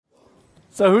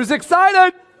So who's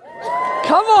excited?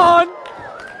 Come on.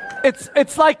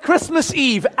 It's like Christmas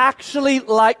Eve, actually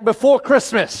like before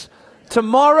Christmas.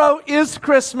 Tomorrow is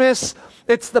Christmas.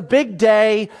 It's the big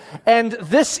day. And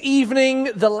this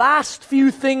evening, the last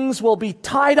few things will be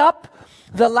tied up.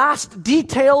 The last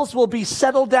details will be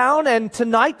settled down. And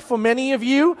tonight, for many of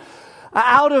you,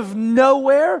 out of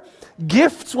nowhere,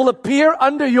 gifts will appear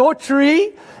under your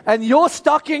tree and your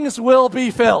stockings will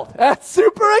be filled. That's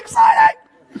super exciting.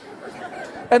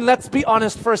 And let's be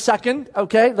honest for a second,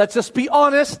 okay? Let's just be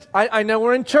honest. I know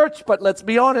we're in church, but let's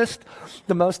be honest.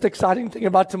 The most exciting thing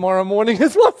about tomorrow morning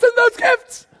is what's in those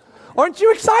gifts. Aren't you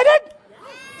excited?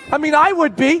 I mean, I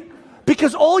would be,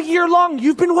 because all year long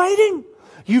you've been waiting.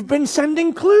 You've been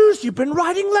sending clues. You've been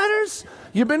writing letters.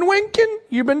 You've been winking.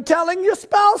 You've been telling your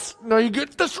spouse, no, you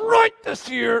get this right this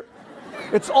year.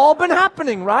 It's all been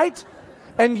happening, right?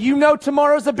 And you know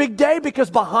tomorrow's a big day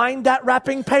because behind that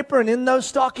wrapping paper and in those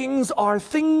stockings are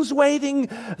things waiting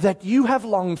that you have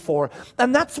longed for.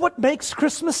 And that's what makes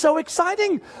Christmas so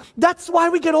exciting. That's why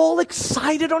we get all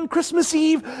excited on Christmas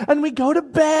Eve and we go to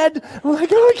bed. We're like,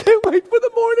 oh, I can't wait for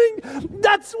the morning.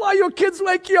 That's why your kids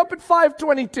wake you up at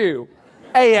 5:22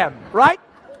 a.m., right?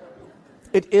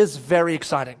 It is very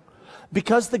exciting.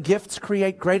 Because the gifts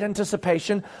create great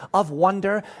anticipation of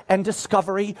wonder and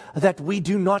discovery that we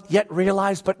do not yet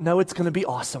realize but know it's going to be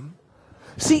awesome.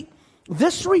 See,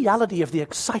 this reality of the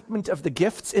excitement of the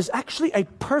gifts is actually a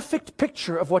perfect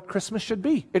picture of what Christmas should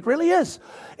be. It really is.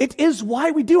 It is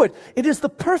why we do it. It is the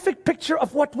perfect picture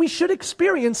of what we should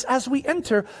experience as we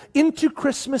enter into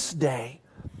Christmas Day.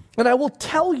 And I will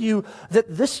tell you that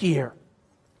this year,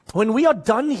 when we are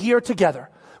done here together,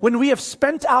 when we have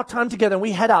spent our time together and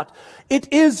we head out,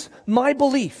 it is my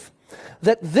belief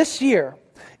that this year,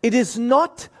 it is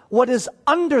not what is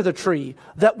under the tree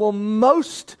that will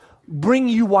most bring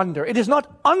you wonder. It is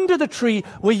not under the tree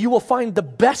where you will find the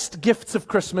best gifts of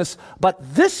Christmas, but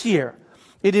this year,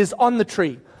 it is on the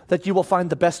tree that you will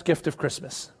find the best gift of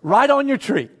Christmas. Right on your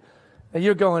tree. And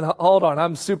you're going, hold on,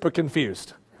 I'm super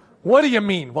confused. What do you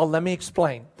mean? Well, let me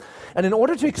explain. And in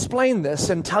order to explain this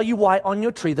and tell you why on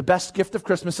your tree the best gift of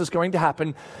Christmas is going to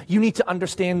happen, you need to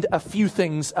understand a few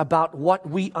things about what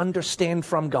we understand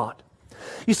from God.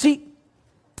 You see,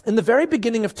 in the very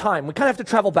beginning of time, we kind of have to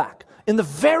travel back. In the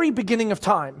very beginning of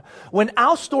time, when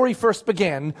our story first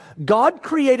began, God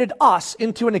created us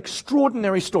into an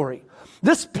extraordinary story.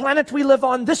 This planet we live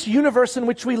on, this universe in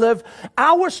which we live,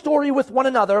 our story with one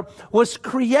another was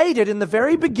created in the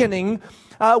very beginning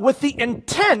with the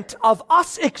intent of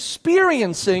us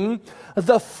experiencing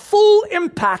the full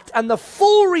impact and the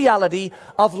full reality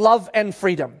of love and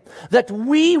freedom. That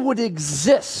we would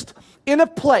exist in a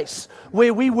place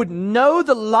where we would know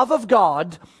the love of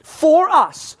God for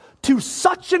us to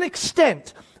such an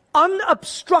extent,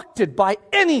 unobstructed by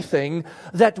anything,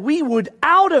 that we would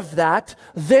out of that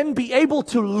then be able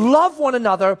to love one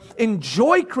another,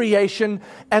 enjoy creation,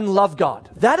 and love God.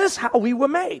 That is how we were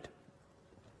made.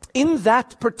 In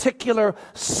that particular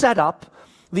setup,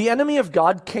 the enemy of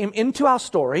God came into our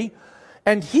story,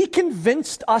 and he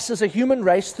convinced us as a human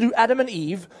race through Adam and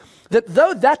Eve that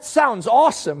though that sounds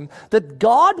awesome, that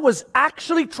God was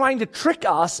actually trying to trick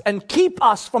us and keep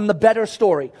us from the better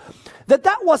story.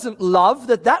 That wasn't love,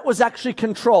 that was actually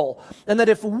control. And that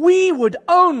if we would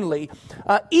only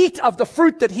eat of the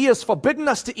fruit that he has forbidden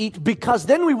us to eat, because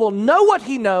then we will know what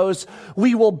he knows,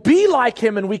 we will be like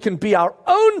him and we can be our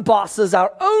own bosses,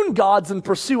 our own gods, and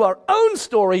pursue our own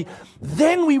story,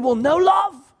 then we will know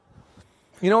love.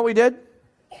 You know what we did?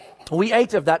 We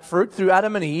ate of that fruit through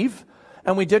Adam and Eve,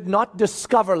 and we did not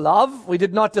discover love. We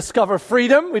did not discover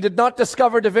freedom. We did not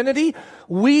discover divinity.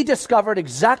 We discovered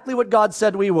exactly what God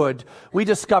said we would. We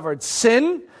discovered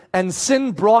sin, and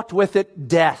sin brought with it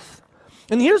death.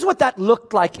 And here's what that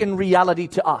looked like in reality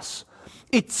to us.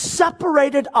 It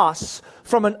separated us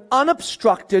from an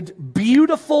unobstructed,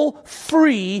 beautiful,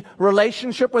 free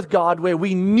relationship with God where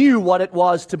we knew what it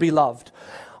was to be loved.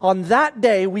 On that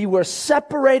day, we were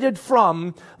separated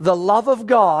from the love of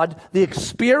God, the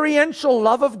experiential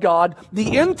love of God,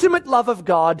 the intimate love of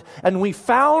God, and we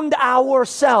found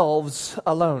ourselves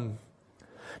alone.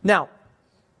 Now,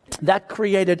 that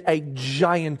created a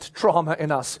giant trauma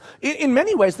in us. In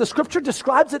many ways, the scripture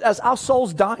describes it as our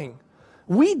souls dying.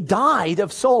 We died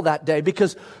of soul that day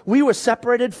because we were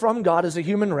separated from God as a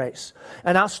human race.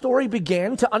 And our story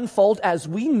began to unfold as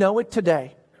we know it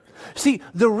today. See,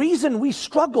 the reason we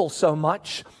struggle so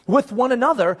much with one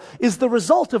another is the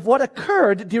result of what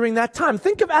occurred during that time.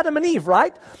 Think of Adam and Eve,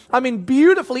 right? I mean,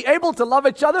 beautifully able to love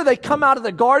each other. They come out of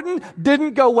the garden,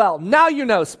 didn't go well. Now you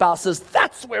know, spouses,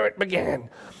 that's where it began.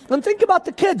 And think about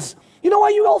the kids. You know why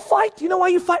you all fight? You know why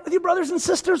you fight with your brothers and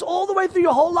sisters all the way through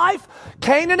your whole life?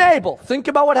 Cain and Abel. Think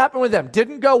about what happened with them.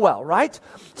 Didn't go well, right?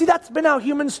 See, that's been our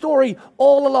human story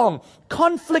all along.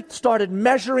 Conflict started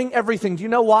measuring everything. Do you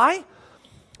know why?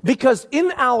 Because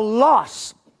in our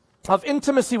loss of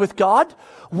intimacy with God,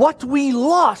 what we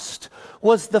lost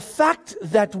was the fact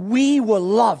that we were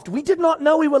loved. We did not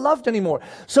know we were loved anymore.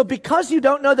 So because you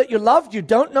don't know that you're loved, you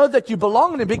don't know that you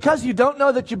belong. And because you don't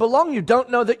know that you belong, you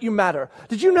don't know that you matter.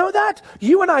 Did you know that?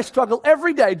 You and I struggle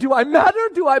every day. Do I matter?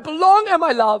 Do I belong? Am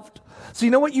I loved? So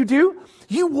you know what you do?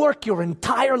 You work your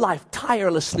entire life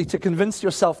tirelessly to convince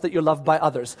yourself that you're loved by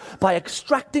others by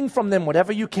extracting from them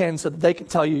whatever you can so that they can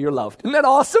tell you you're loved. Isn't that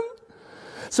awesome?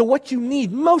 So what you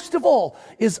need most of all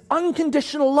is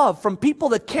unconditional love from people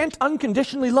that can't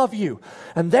unconditionally love you.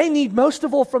 And they need most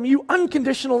of all from you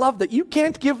unconditional love that you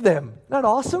can't give them. Isn't that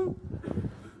awesome?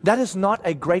 That is not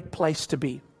a great place to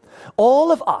be.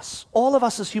 All of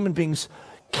us as human beings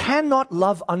cannot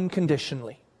love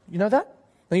unconditionally. You know that?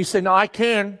 And you say, no, I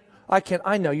can.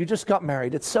 I know, you just got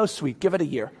married. It's so sweet. Give it a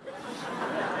year.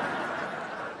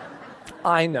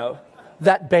 I know.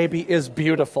 That baby is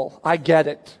beautiful. I get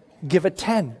it. Give it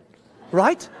 10,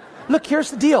 right? Look, here's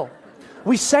the deal.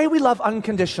 We say we love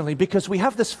unconditionally because we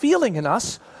have this feeling in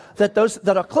us that those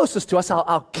that are closest to us,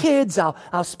 our kids,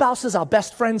 our spouses, our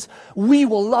best friends, we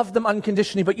will love them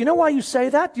unconditionally. But you know why you say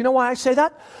that? You know why I say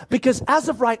that? Because as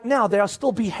of right now, they are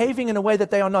still behaving in a way that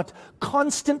they are not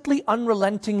constantly,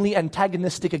 unrelentingly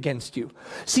antagonistic against you.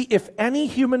 See, if any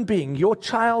human being, your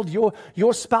child,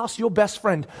 your spouse, your best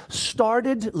friend,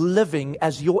 started living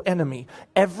as your enemy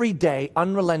every day,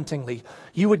 unrelentingly,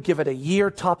 you would give it a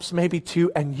year, tops maybe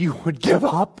 2, and you would give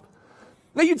up.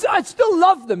 Now, I still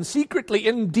love them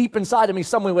secretly deep inside of me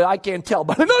somewhere where I can't tell,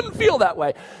 but it doesn't feel that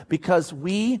way. Because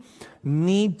we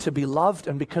need to be loved,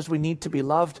 and because we need to be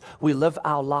loved, we live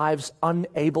our lives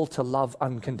unable to love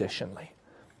unconditionally.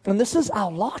 And this is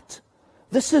our lot.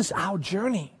 This is our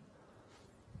journey.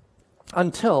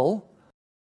 Until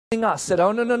us said,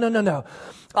 oh, no.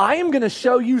 I am going to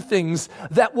show you things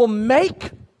that will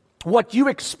make what you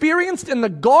experienced in the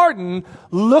garden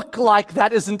look like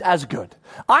that isn't as good.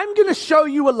 I'm going to show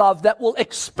you a love that will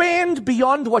expand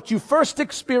beyond what you first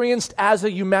experienced as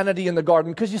a humanity in the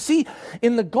garden. Because you see,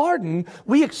 in the garden,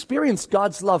 we experienced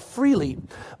God's love freely,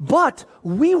 but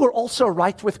we were also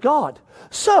right with God.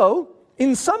 So,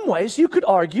 in some ways, you could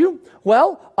argue,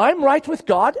 well, I'm right with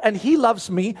God and He loves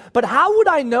me, but how would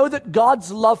I know that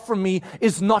God's love for me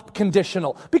is not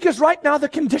conditional? Because right now the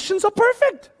conditions are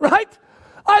perfect, right?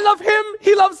 I love Him,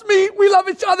 He loves me, we love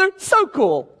each other, so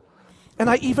cool. And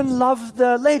I even love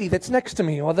the lady that's next to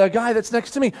me, or the guy that's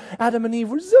next to me. Adam and Eve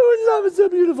were so in love, it's so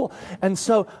beautiful. And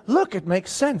so, look, it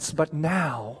makes sense, but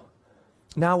now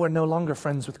we're no longer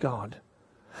friends with God.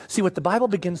 See, what the Bible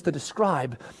begins to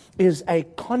describe is a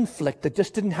conflict that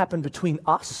just didn't happen between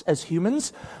us as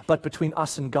humans, but between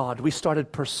us and God. We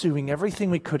started pursuing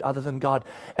everything we could other than God,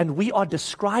 and we are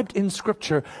described in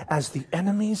Scripture as the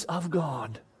enemies of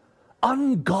God.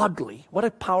 Ungodly. What a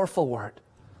powerful word.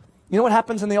 You know what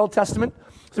happens in the Old Testament?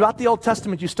 Throughout the Old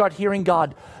Testament, you start hearing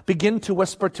God begin to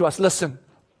whisper to us, listen,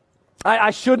 I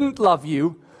shouldn't love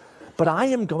you, but I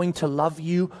am going to love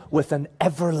you with an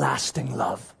everlasting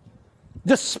love.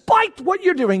 Despite what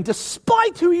you're doing,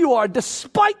 despite who you are,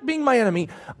 despite being my enemy,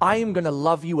 I am going to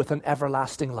love you with an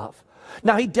everlasting love.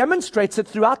 Now, He demonstrates it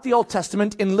throughout the Old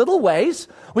Testament in little ways.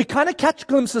 We kind of catch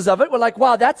glimpses of it. We're like,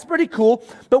 wow, that's pretty cool.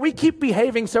 But we keep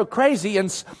behaving so crazy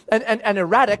and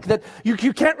erratic that you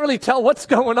can't really tell what's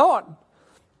going on.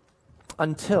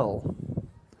 Until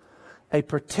a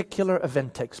particular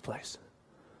event takes place.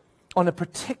 On a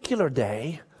particular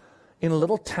day, in a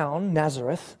little town,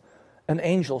 Nazareth, an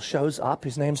angel shows up.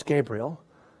 His name's Gabriel.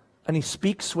 And he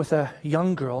speaks with a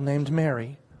young girl named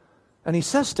Mary. And he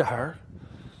says to her,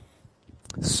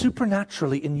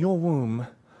 supernaturally in your womb,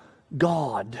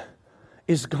 God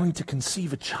is going to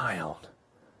conceive a child.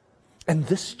 And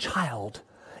this child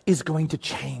is going to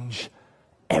change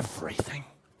everything.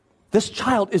 This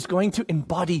child is going to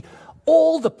embody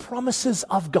all the promises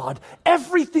of God,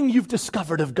 everything you've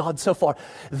discovered of God so far.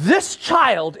 This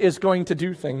child is going to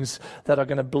do things that are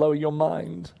going to blow your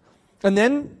mind. And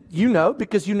then,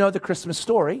 because you know the Christmas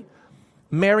story,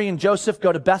 Mary and Joseph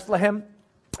go to Bethlehem.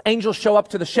 Angels show up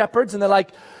to the shepherds and they're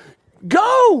like,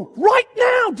 go right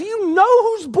now. Do you know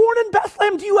who's born in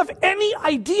Bethlehem? Do you have any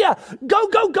idea?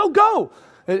 Go.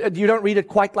 You don't read it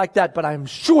quite like that, but I'm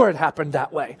sure it happened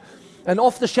that way. And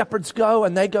off the shepherds go,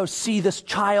 and they go see this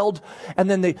child. And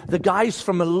then the guys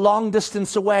from a long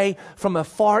distance away, from a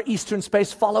far eastern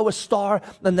space, follow a star,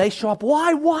 and they show up.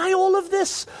 Why all of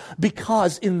this?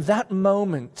 Because in that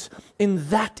moment, in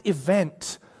that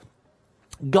event,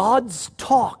 God's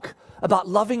talk about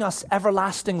loving us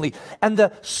everlastingly and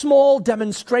the small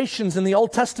demonstrations in the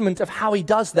Old Testament of how he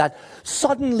does that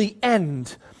suddenly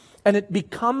end, and it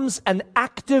becomes an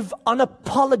active,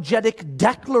 unapologetic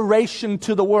declaration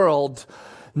to the world.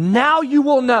 Now you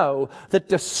will know that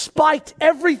despite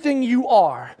everything you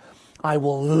are, I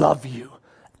will love you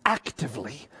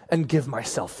actively and give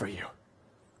myself for you.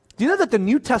 Do you know that the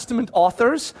New Testament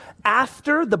authors,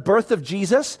 after the birth of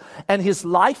Jesus and his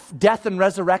life, death, and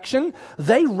resurrection,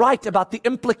 they write about the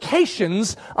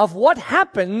implications of what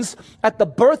happens at the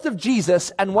birth of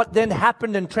Jesus and what then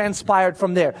happened and transpired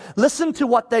from there. Listen to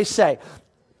what they say.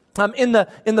 In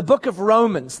the book of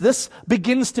Romans, this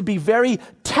begins to be very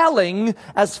telling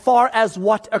as far as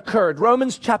what occurred.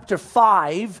 Romans chapter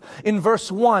 5, in verse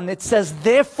 1, it says,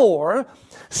 "Therefore,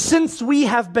 since we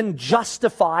have been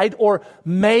justified or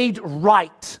made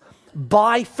right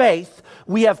by faith,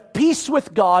 we have peace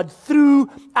with God through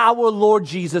our Lord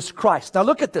Jesus Christ." Now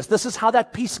look at this. This is how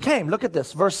that peace came. Look at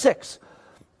this, verse 6.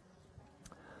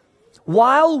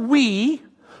 "While we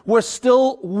were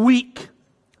still weak,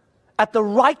 at the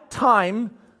right time,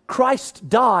 Christ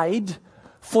died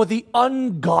for the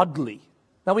ungodly."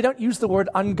 Now, we don't use the word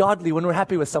ungodly when we're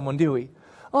happy with someone, do we?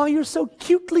 "Oh, you're so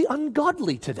cutely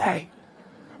ungodly today."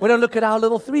 We don't look at our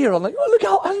little 3-year-old like, "Oh, look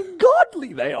how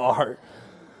ungodly they are."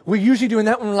 We're usually doing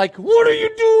that when we're like, "What are you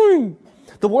doing?"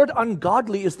 The word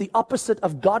ungodly is the opposite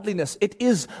of godliness. It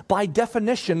is, by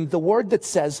definition, the word that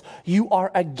says you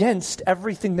are against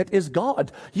everything that is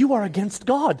God. You are against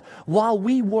God. While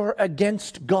we were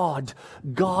against God,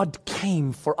 God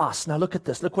came for us. Now look at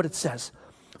this. Look what it says.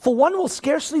 "For one will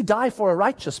scarcely die for a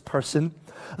righteous person,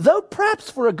 though perhaps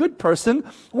for a good person,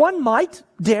 one might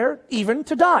dare even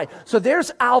to die." So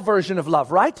there's our version of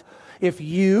love, right? If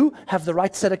you have the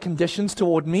right set of conditions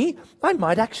toward me, I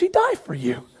might actually die for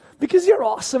you. Because you're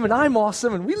awesome and I'm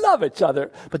awesome and we love each other.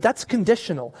 But that's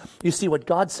conditional. You see, what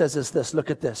God says is this.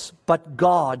 Look at this. "But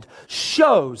God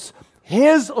shows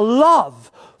his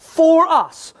love for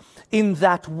us in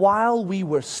that while we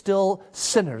were still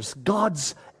sinners,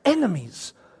 God's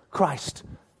enemies, Christ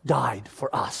died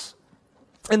for us."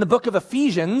 In the book of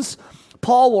Ephesians,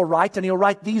 Paul will write, and he'll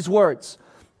write these words,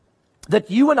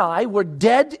 "That you and I were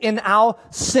dead in our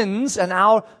sins and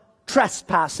our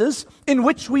trespasses, in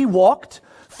which we walked,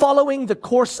 following the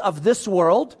course of this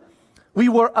world. We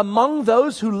were among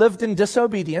those who lived in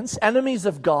disobedience, enemies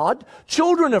of God,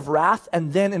 children of wrath."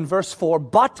 And then in verse 4,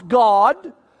 "But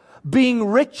God, being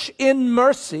rich in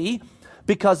mercy,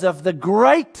 because of the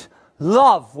great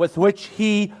love with which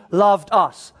he loved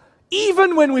us,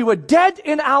 even when we were dead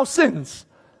in our sins,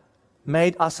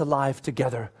 made us alive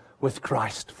together with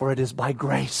Christ. For it is by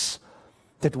grace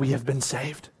that we have been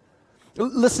saved."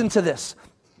 Listen to this.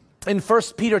 In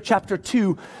 1 Peter chapter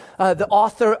 2, the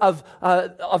author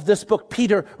of this book,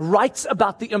 Peter, writes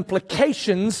about the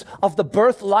implications of the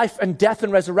birth, life, and death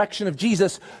and resurrection of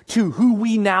Jesus to who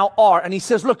we now are. And he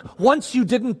says, look, once you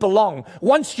didn't belong,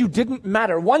 once you didn't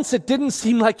matter, once it didn't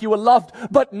seem like you were loved,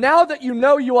 but now that you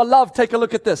know you are loved, take a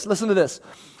look at this. Listen to this.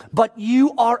 "But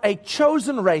you are a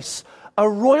chosen race, a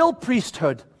royal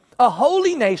priesthood, a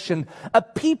holy nation, a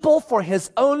people for his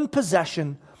own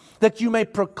possession, that you may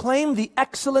proclaim the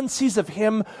excellencies of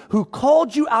him who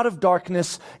called you out of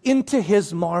darkness into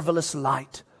his marvelous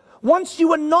light. Once you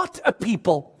were not a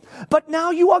people, but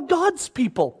now you are God's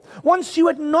people. Once you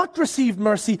had not received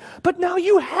mercy, but now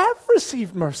you have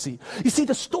received mercy." You see,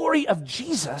 the story of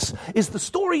Jesus is the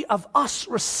story of us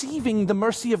receiving the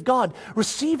mercy of God,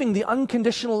 receiving the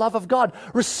unconditional love of God,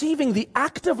 receiving the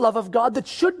active love of God that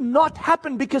should not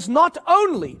happen, because not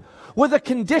only were the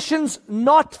conditions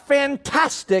not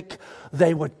fantastic,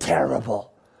 they were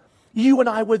terrible. You and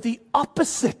I were the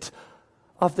opposite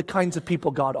of the kinds of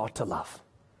people God ought to love.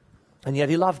 And yet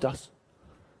he loved us.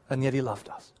 And yet he loved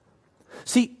us.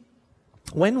 See,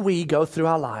 when we go through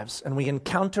our lives and we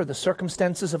encounter the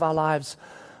circumstances of our lives,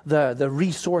 the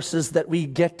resources that we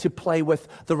get to play with,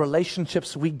 the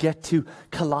relationships we get to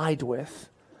collide with,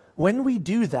 when we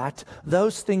do that,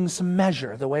 those things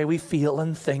measure the way we feel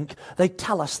and think. They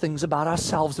tell us things about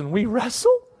ourselves and we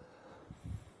wrestle.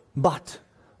 But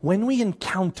when we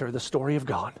encounter the story of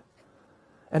God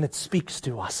and it speaks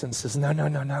to us and says, no, no,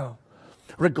 no, no.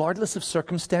 Regardless of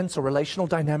circumstance or relational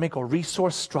dynamic or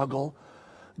resource struggle,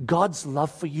 God's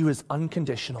love for you is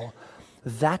unconditional.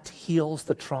 That heals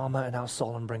the trauma in our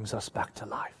soul and brings us back to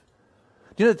life.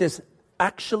 Do you know that there's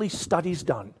actually studies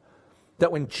done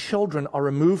that when children are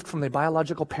removed from their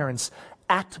biological parents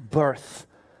at birth,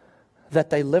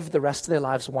 that they live the rest of their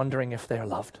lives wondering if they're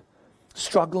loved,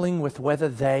 struggling with whether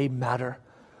they matter,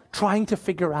 trying to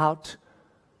figure out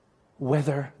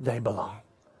whether they belong.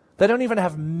 They don't even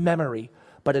have memory,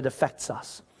 but it affects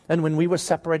us. And when we were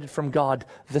separated from God,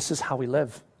 this is how we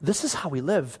live. This is how we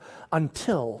live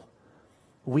until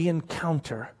we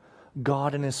encounter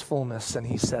God in his fullness and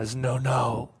he says, no,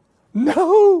 no,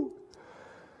 no.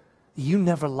 You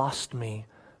never lost me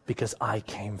because I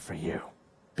came for you.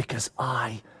 Because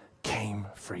I came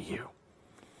for you.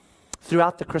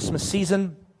 Throughout the Christmas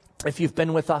season, if you've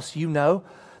been with us, you know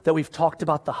that we've talked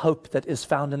about the hope that is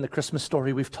found in the Christmas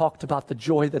story. We've talked about the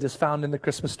joy that is found in the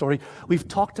Christmas story. We've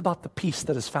talked about the peace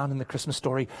that is found in the Christmas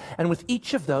story. And with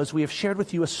each of those, we have shared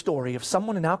with you a story of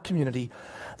someone in our community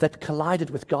that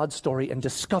collided with God's story and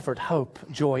discovered hope,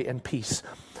 joy, and peace.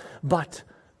 But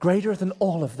greater than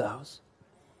all of those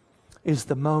is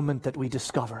the moment that we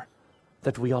discover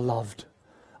that we are loved.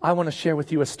 I want to share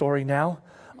with you a story now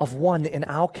of one in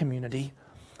our community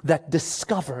that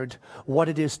discovered what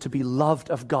it is to be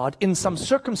loved of God in some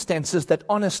circumstances that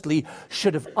honestly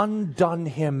should have undone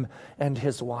him and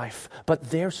his wife.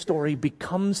 But their story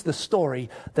becomes the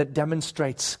story that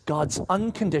demonstrates God's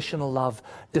unconditional love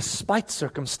despite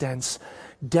circumstance,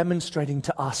 demonstrating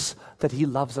to us that he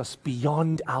loves us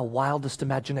beyond our wildest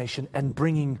imagination and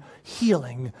bringing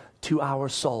healing to our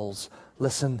souls.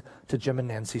 Listen to Jim and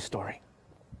Nancy's story.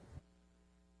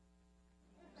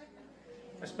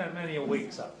 I spent many a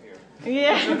weeks up here.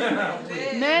 Yeah,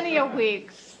 many a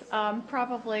weeks.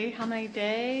 Probably how many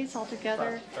days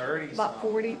altogether? About 30. About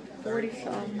 40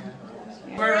 some.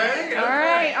 Yeah. Ready?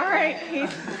 All right.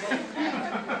 He's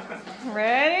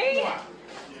ready.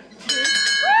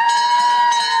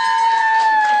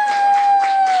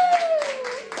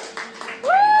 Woo!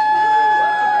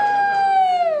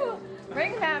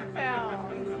 Ring that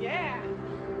bell. Yeah.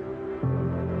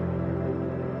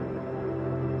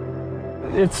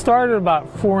 It started about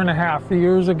 4.5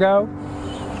 years ago,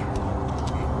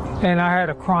 and I had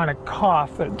a chronic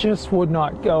cough that just would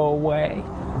not go away.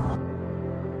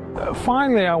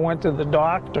 Finally, I went to the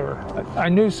doctor. I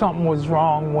knew something was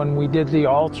wrong when we did the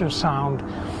ultrasound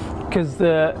because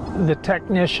the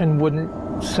technician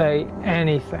wouldn't say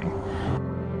anything.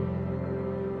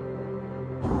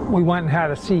 We went and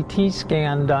had a CT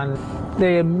scan done.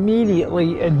 They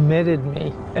immediately admitted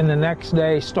me and the next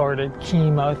day started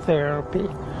chemotherapy.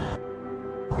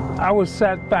 I was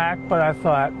set back, but I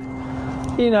thought,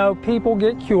 people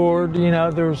get cured.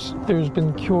 There's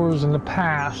been cures in the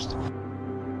past.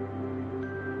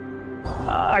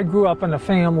 I grew up in a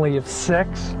family of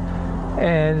 6,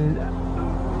 and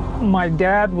my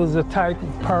dad was the type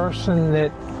of person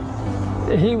that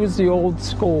he was the old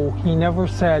school. He never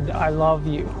said, I love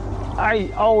you.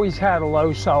 I always had a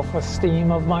low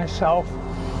self-esteem of myself,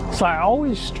 so I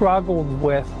always struggled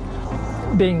with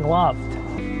being loved.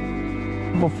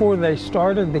 Before they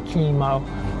started the chemo,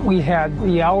 we had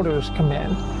the elders come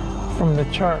in from the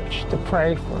church to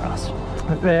pray for us.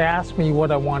 They asked me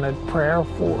what I wanted prayer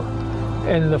for,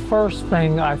 and the first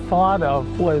thing I thought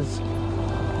of was,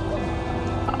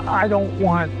 I don't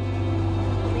want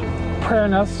prayer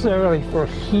necessarily for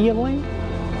healing,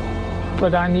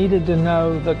 but I needed to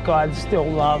know that God still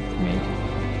loved me.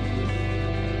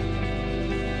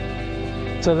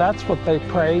 So that's what they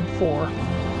prayed for.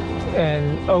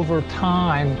 And over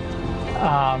time,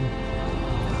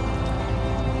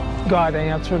 God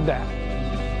answered that.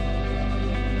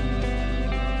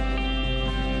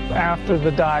 After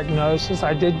the diagnosis,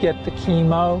 I did get the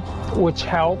chemo, which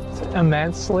helped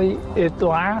immensely. It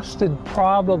lasted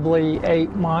probably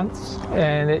 8 months,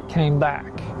 and it came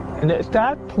back. And at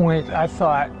that point, I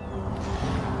thought,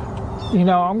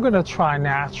 I'm going to try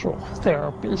natural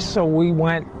therapy. So we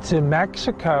went to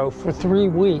Mexico for 3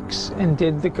 weeks and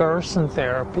did the Gerson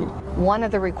therapy. One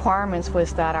of the requirements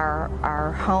was that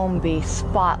our home be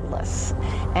spotless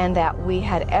and that we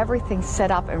had everything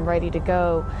set up and ready to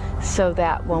go so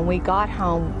that when we got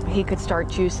home, he could start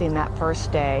juicing that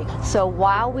first day. So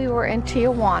while we were in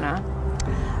Tijuana,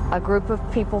 a group of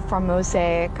people from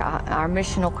Mosaic, our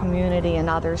missional community and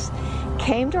others,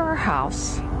 came to our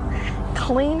house,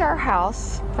 cleaned our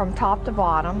house from top to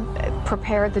bottom,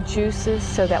 prepared the juices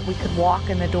so that we could walk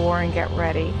in the door and get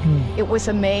ready. It was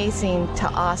amazing to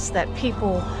us that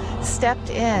people stepped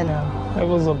in. Yeah, it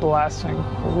was a blessing,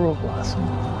 a real blessing.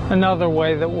 Another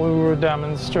way that we were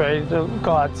demonstrating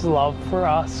God's love for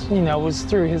us, was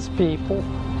through his people.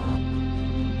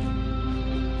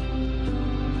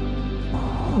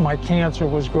 My cancer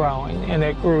was growing, and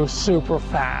it grew super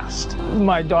fast.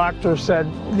 My doctor said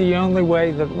the only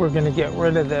way that we're going to get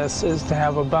rid of this is to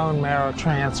have a bone marrow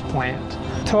transplant.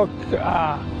 Took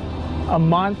a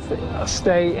month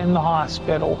stay in the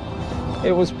hospital.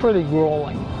 It was pretty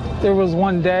grueling. There was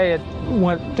one day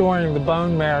during the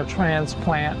bone marrow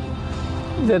transplant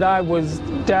that I was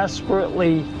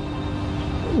desperately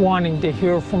wanting to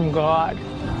hear from God,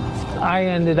 I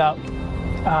ended up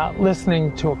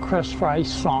listening to a Chris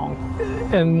Rice song.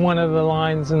 And one of the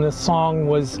lines in the song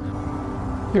was,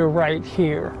 "You're right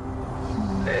here."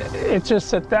 It's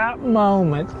just at that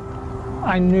moment,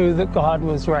 I knew that God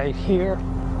was right here.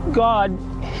 God,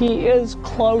 He is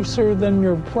closer than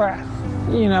your breath.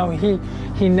 You know,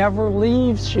 He never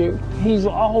leaves you. He's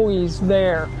always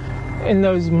there. In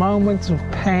those moments of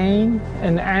pain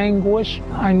and anguish,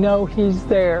 I know He's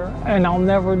there, and I'll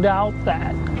never doubt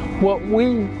that. What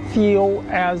we feel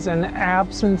as an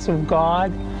absence of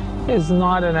God is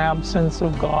not an absence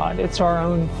of God. It's our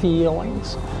own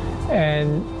feelings.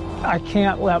 And I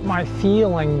can't let my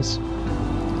feelings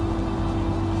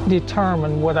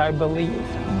determine what I believe.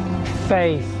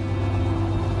 Faith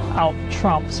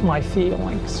out-trumps my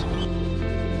feelings.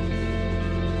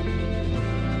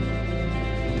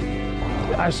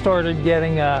 I started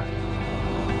getting a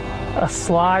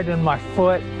slide in my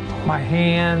foot, my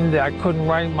hand. I couldn't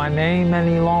write my name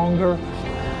any longer.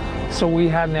 So we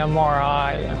had an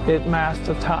MRI. It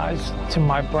metastasized to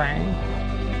my brain.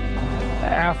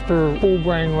 After full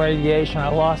brain radiation, I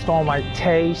lost all my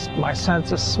taste, my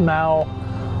sense of smell.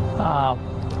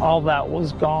 All that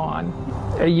was gone.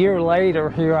 A year later,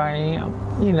 here I am,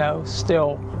 you know,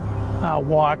 still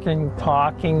walking,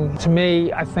 talking. To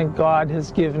me, I think God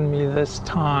has given me this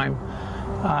time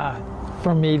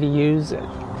for me to use it.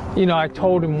 You know, I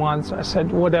told Him once, I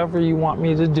said, "Whatever you want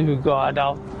me to do, God,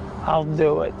 I'll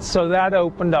do it." So that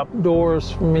opened up doors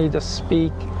for me to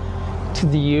speak to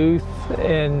the youth,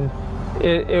 and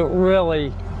it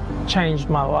really changed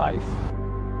my life.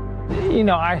 You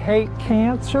know, I hate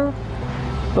cancer,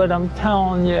 but I'm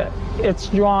telling you, it's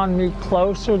drawn me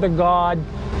closer to God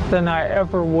than I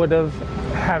ever would have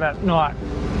had it not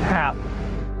happened.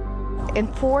 In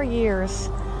 4 years,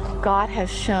 God has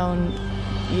shown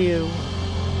you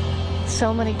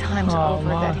so many times over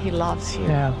that He loves you.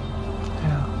 Yeah.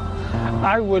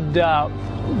 I would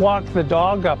walk the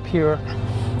dog up here,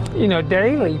 you know,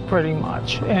 daily pretty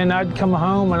much. And I'd come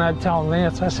home and I'd tell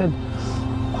Nance, I said,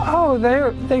 "Oh,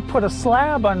 they put a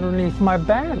slab underneath my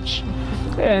bench."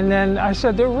 And then I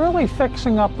said, "They're really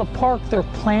fixing up the park.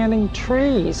 They're planting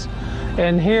trees."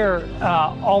 And here,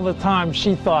 all the time,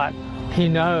 she thought, he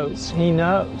knows.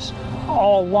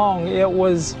 All along, it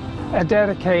was a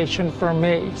dedication for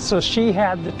me. So she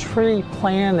had the tree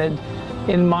planted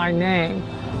in my name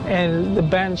and the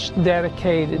bench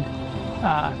dedicated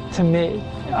to me.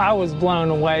 I was blown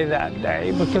away that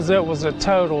day because it was a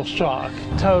total shock,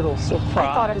 total surprise.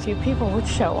 I thought a few people would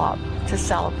show up to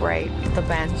celebrate the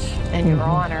bench in your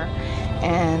honor,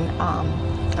 and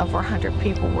over 100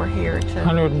 people were here to...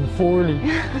 140.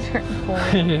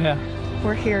 140. Yeah.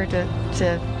 We're here to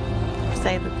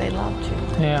say that they loved you.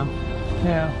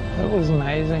 Yeah, it was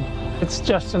amazing. It's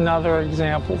just another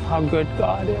example of how good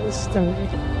God is to me.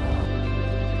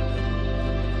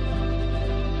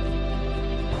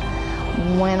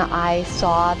 When I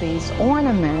saw these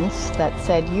ornaments that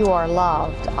said, "You are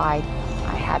loved," I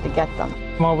had to get them.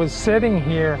 I was sitting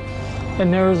here,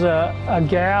 and there's a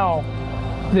gal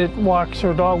that walks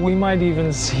her dog. We might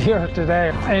even see her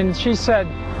today. And she said,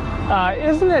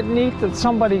 "Isn't it neat that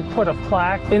somebody put a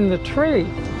plaque in the tree?"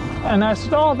 And I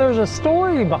said, "Oh, there's a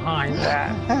story behind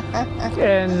that."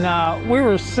 And we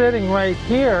were sitting right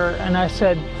here, and I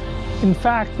said, "In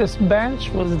fact, this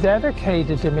bench was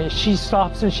dedicated to me." She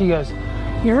stops and she goes,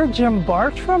 "You're Jim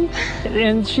Bartram?"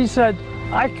 And she said,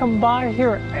 "I come by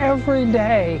here every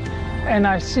day and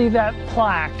I see that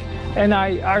plaque and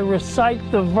I recite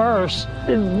the verse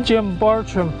in Jim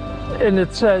Bartram, and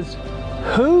it says,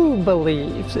 'Who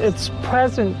believes?' It's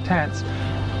present tense."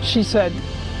 She said,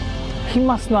 "He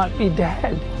must not be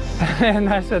dead." And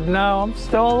I said, "No, I'm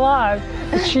still alive."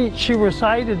 She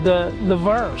recited the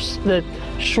verse that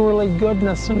surely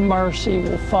goodness and mercy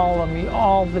will follow me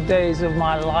all the days of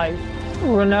my life.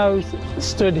 Renaud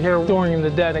stood here during the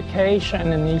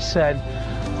dedication, and he said,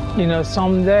 "You know,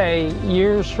 someday,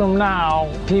 years from now,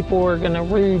 people are going to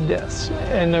read this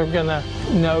and they're going to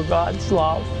know God's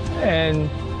love." And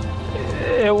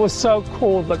it was so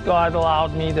cool that God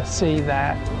allowed me to see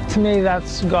that. To me,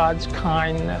 that's God's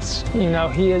kindness. You know,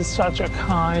 He is such a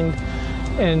kind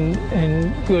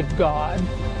and good God.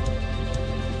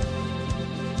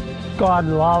 God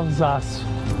loves us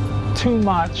too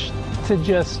much to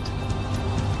just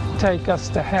take us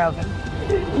to heaven.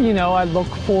 You know, I look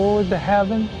forward to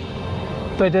heaven,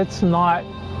 but it's not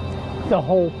the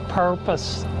whole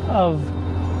purpose of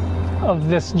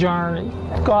this journey.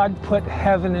 God put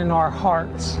heaven in our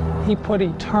hearts. He put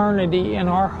eternity in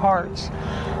our hearts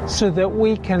so that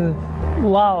we can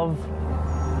love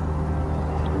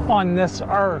on this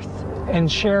earth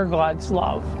and share God's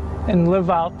love and live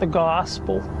out the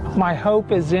gospel. My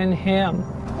hope is in Him.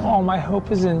 All my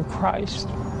hope is in Christ,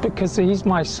 because He's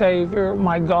my Savior,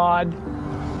 my God,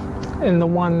 and the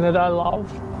one that I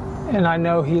love. And I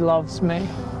know He loves me.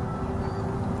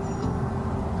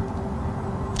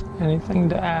 Anything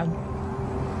to add?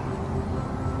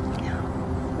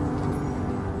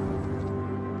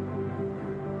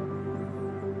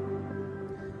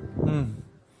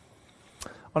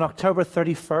 On October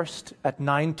 31st at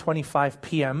 9:25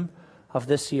 p.m. of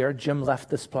this year, Jim left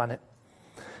this planet.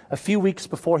 A few weeks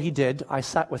before he did, I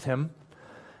sat with him,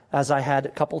 as I had a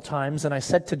couple times, and I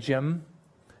said to Jim,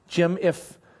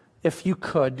 if you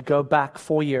could go back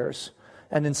 4 years,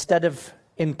 and instead of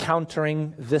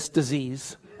encountering this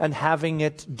disease and having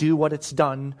it do what it's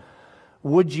done,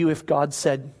 would you, if God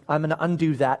said, I'm going to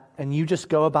undo that, and you just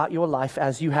go about your life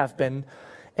as you have been,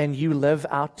 and you live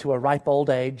out to a ripe old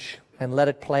age, and let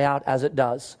it play out as it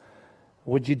does,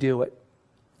 would you do it?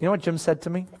 You know what Jim said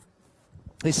to me?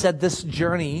 He said, this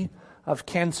journey of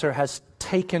cancer has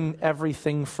taken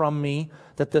everything from me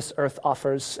that this earth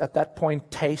offers. At that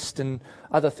point, taste and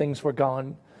other things were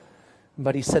gone.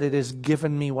 But he said, it has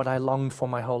given me what I longed for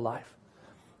my whole life,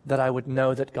 that I would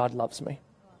know that God loves me.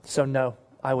 So no,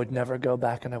 I would never go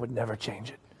back and I would never change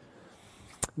it.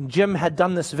 Jim had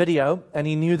done this video, and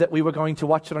he knew that we were going to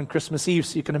watch it on Christmas Eve,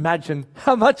 so you can imagine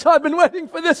how much I've been waiting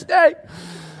for this day,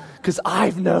 because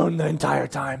I've known the entire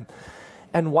time.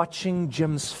 And watching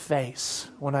Jim's face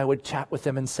when I would chat with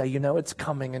him and say, it's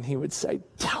coming, and he would say,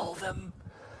 tell them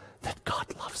that God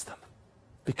loves them,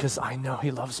 because I know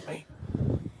He loves me.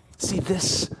 See,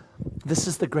 this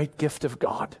is the great gift of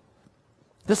God.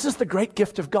 This is the great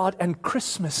gift of God, and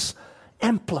Christmas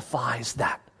amplifies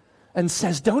that. And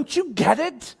says, don't you get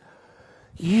it?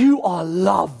 You are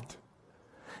loved.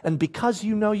 And because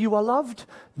you know you are loved,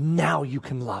 now you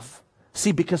can love.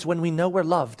 See, because when we know we're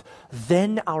loved,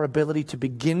 then our ability to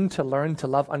begin to learn to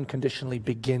love unconditionally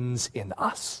begins in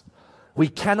us. We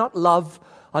cannot love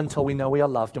until we know we are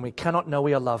loved, and we cannot know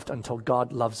we are loved until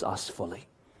God loves us fully.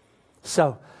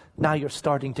 So, now you're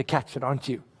starting to catch it, aren't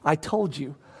you? I told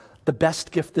you, the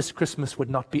best gift this Christmas would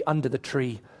not be under the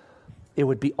tree, it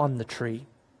would be on the tree.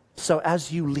 So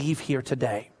as you leave here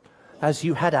today, as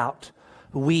you head out,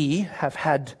 we have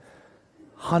had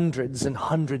hundreds and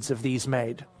hundreds of these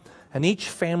made. And each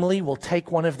family will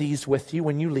take one of these with you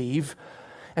when you leave.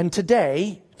 And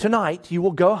tonight, you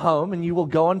will go home and you will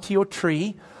go onto your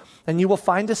tree and you will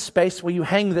find a space where you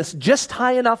hang this just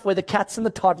high enough where the cats and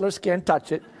the toddlers can't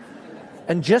touch it,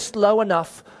 and just low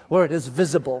enough where it is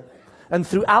visible. And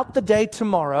throughout the day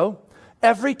tomorrow,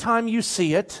 every time you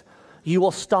see it, you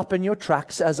will stop in your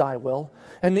tracks, as I will.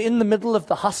 And in the middle of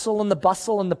the hustle and the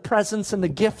bustle and the presents and the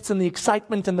gifts and the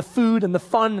excitement and the food and the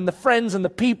fun and the friends and the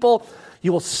people,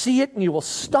 you will see it and you will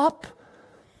stop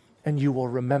and you will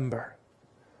remember.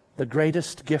 The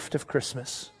greatest gift of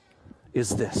Christmas is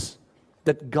this,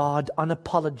 that God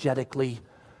unapologetically,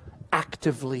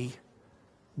 actively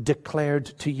declared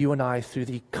to you and I through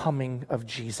the coming of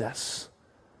Jesus,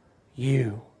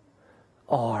 you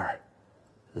are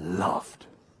loved.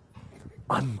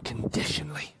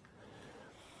 Unconditionally.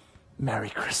 Merry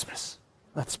Christmas.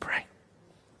 Let's pray.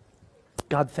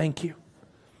 God, thank you.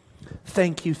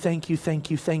 Thank you, thank you, thank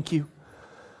you, thank you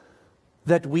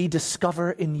that we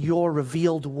discover in your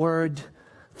revealed word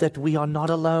that we are not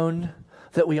alone,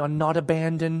 that we are not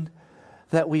abandoned,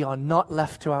 that we are not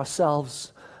left to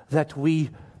ourselves, that we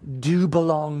do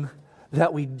belong,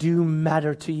 that we do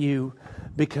matter to you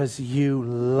because you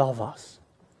love us.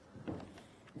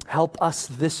 Help us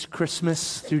this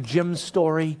Christmas through Jim's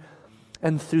story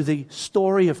and through the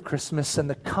story of Christmas and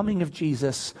the coming of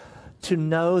Jesus to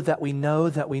know that we know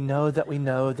that we know that we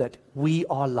know that we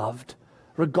are loved.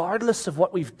 Regardless of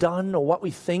what we've done or what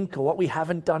we think or what we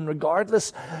haven't done,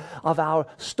 regardless of our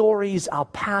stories, our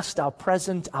past, our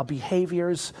present, our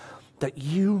behaviors, that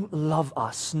you love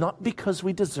us, not because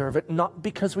we deserve it, not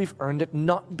because we've earned it,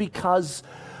 not because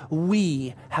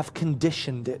we have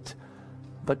conditioned it,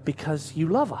 but because you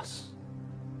love us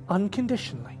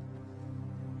unconditionally.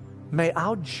 May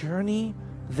our journey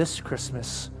this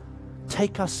Christmas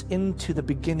take us into the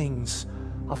beginnings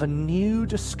of a new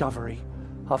discovery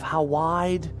of how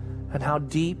wide and how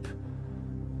deep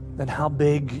and how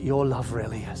big your love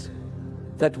really is.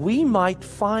 That we might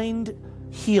find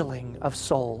healing of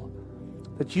soul,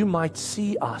 that you might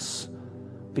see us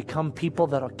become people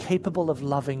that are capable of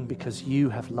loving because you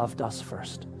have loved us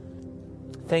first.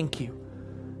 Thank you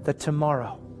that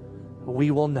tomorrow we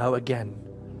will know again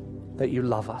that you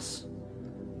love us.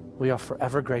 We are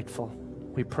forever grateful.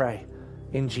 We pray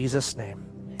in Jesus' name.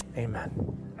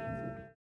 Amen.